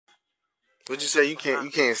Would you say you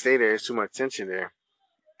can't stay there? There's too much tension there.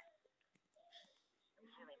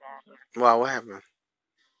 Wow, what happened?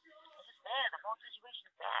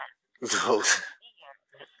 No,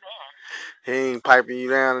 he ain't piping you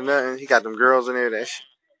down or nothing. He got them girls in there. That shit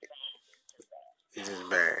is just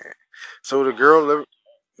bad. So the girl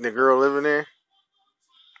living there.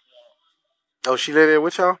 Oh, she live there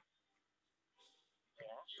with y'all.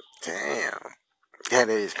 Damn, that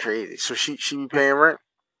is crazy. So she be paying rent.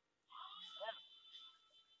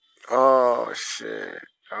 Oh shit.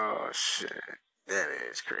 Oh shit. That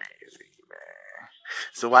is crazy, man.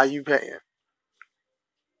 So why you paying?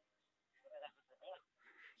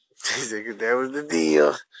 He said that was the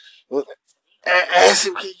deal. Well, ask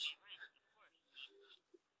him.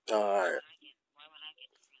 All right.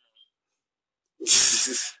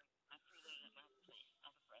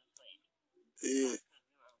 Yeah.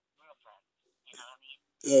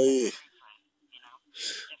 Oh yeah.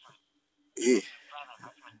 Yeah.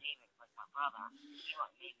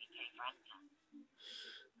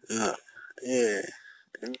 Yeah. Yeah.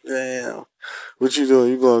 Damn. What you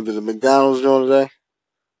doing? You going to the McDonald's joint today?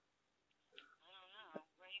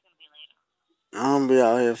 I'm gonna be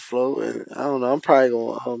out here floating. I don't know. I'm probably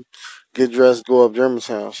gonna get dressed, go up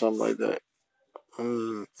Germantown, something like that.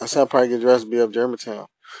 I said I'll probably get dressed, be up Germantown.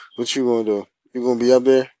 What you gonna do? You gonna be up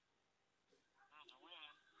there?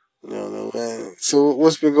 No, no, man. So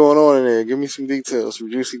what's been going on in there? Give me some details,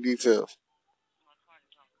 some juicy details.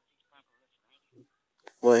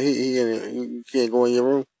 Well, he in there. You can't go in your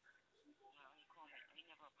room.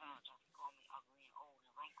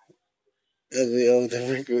 Ugly old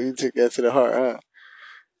wrinkle. You took that to the heart, huh?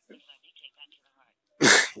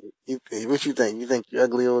 What you think? You think you're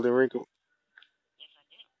ugly old and wrinkled?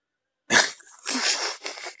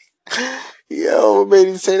 Yo, what made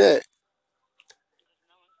him say that?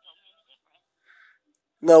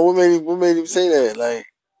 No, what made him say that? Like,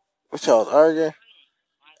 what y'all was arguing?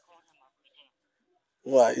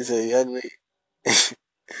 Why? You say he ugly?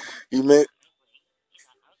 You meant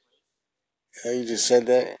you just said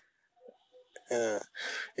that? Uh,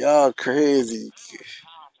 y'all crazy.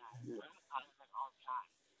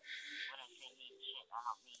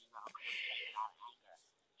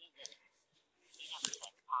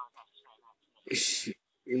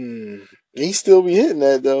 He still be hitting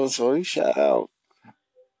that though, so he shot out.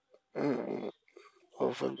 Mm,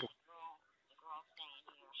 motherfucker.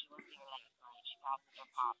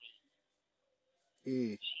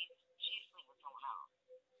 Mm.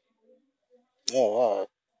 Oh, all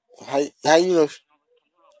right. How you know?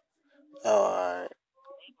 Oh, all right.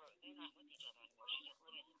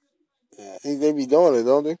 Yeah, they be doing it,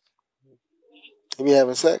 don't they? They be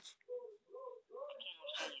having sex.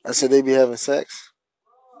 I said they be having sex.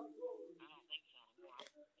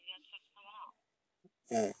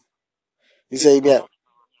 Yeah. You say he got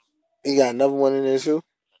another one in there too.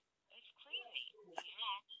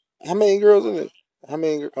 How many girls in it? How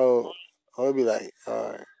many? Oh, it'd be like,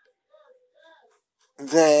 all right.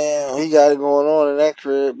 Damn, he got it going on in that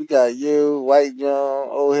crib. We got you, White John,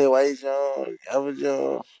 old head White John, other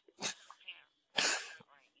John.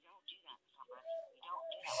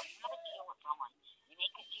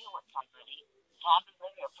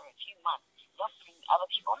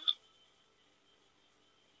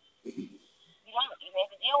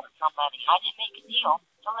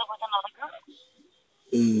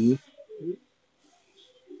 Mm-hmm.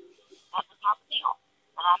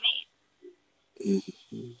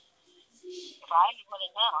 Mm-hmm.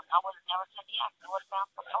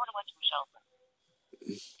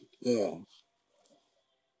 Yeah.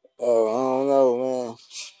 Oh, I don't know, man.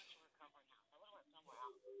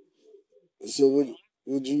 So would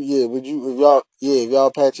you would you if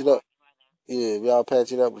y'all patch it up if y'all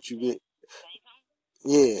patch it up would you be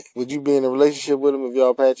would you be in a relationship with him if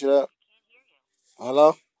y'all patch it up?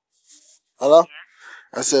 Hello, hello.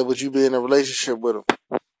 I said would you be in a relationship with him?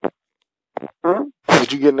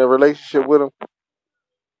 Would you get in a relationship with him?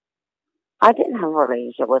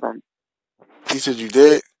 You said you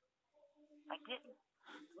did.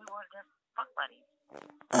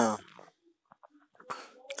 Uh,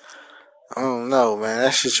 I don't know, man.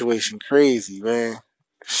 That situation crazy, man.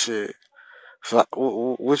 Shit. So,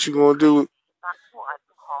 what you gonna do?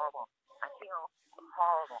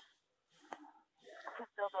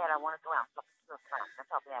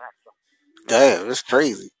 Damn, that's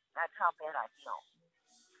crazy.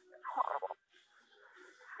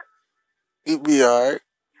 You be alright.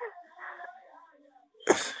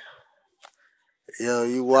 Yo,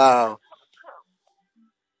 you wow.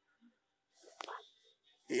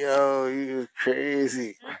 Yo, you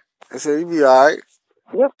crazy. I said you be alright.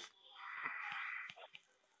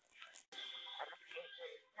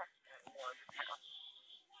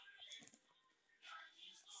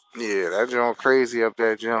 Yeah, that joint crazy up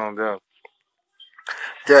that joint though.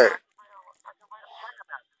 That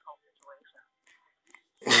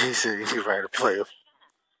he said you right to play.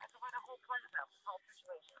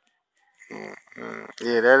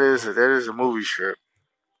 Yeah, that is a movie strip.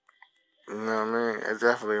 You know what I mean? It's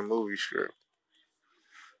definitely a movie strip.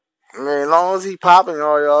 I mean, as long as he popping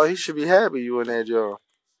all y'all, he should be happy you in that joint.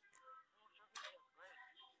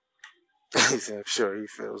 He said, I'm sure he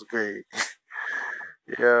feels great.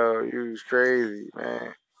 Yo, you was crazy,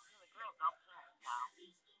 man.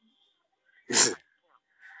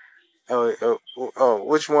 Oh,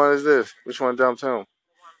 which one is this? Which one dumped him?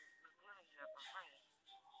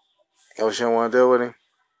 Oh, she don't want to deal with him.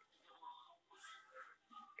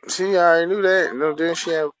 She already knew that. No, didn't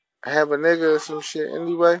she have a nigga or some shit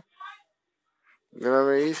anyway? You know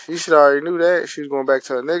what I mean? He should already knew that she was going back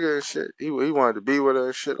to a nigga and shit. He wanted to be with her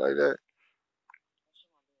and shit like that.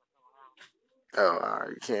 Oh,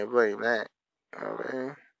 you can't blame that. You know what I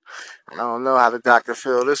mean? I don't know how the doctor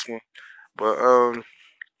feel this one, but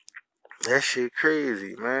that shit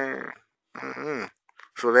crazy, man. Mm-mm.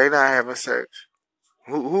 So they not having sex.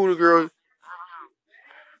 Who the girl?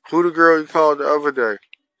 Who the girl you called the other day?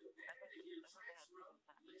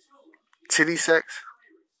 Titty sex?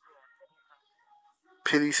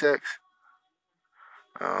 Pity sex?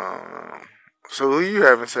 Um. So who you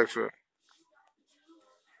having sex with?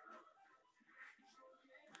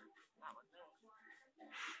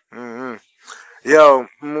 Mm-hmm. Yo,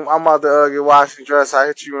 I'm about to get washed and dressed. I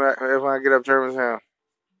hit you when I get up Germantown.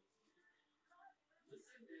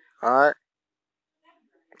 All right.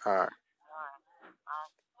 All right.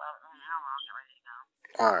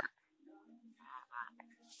 All right.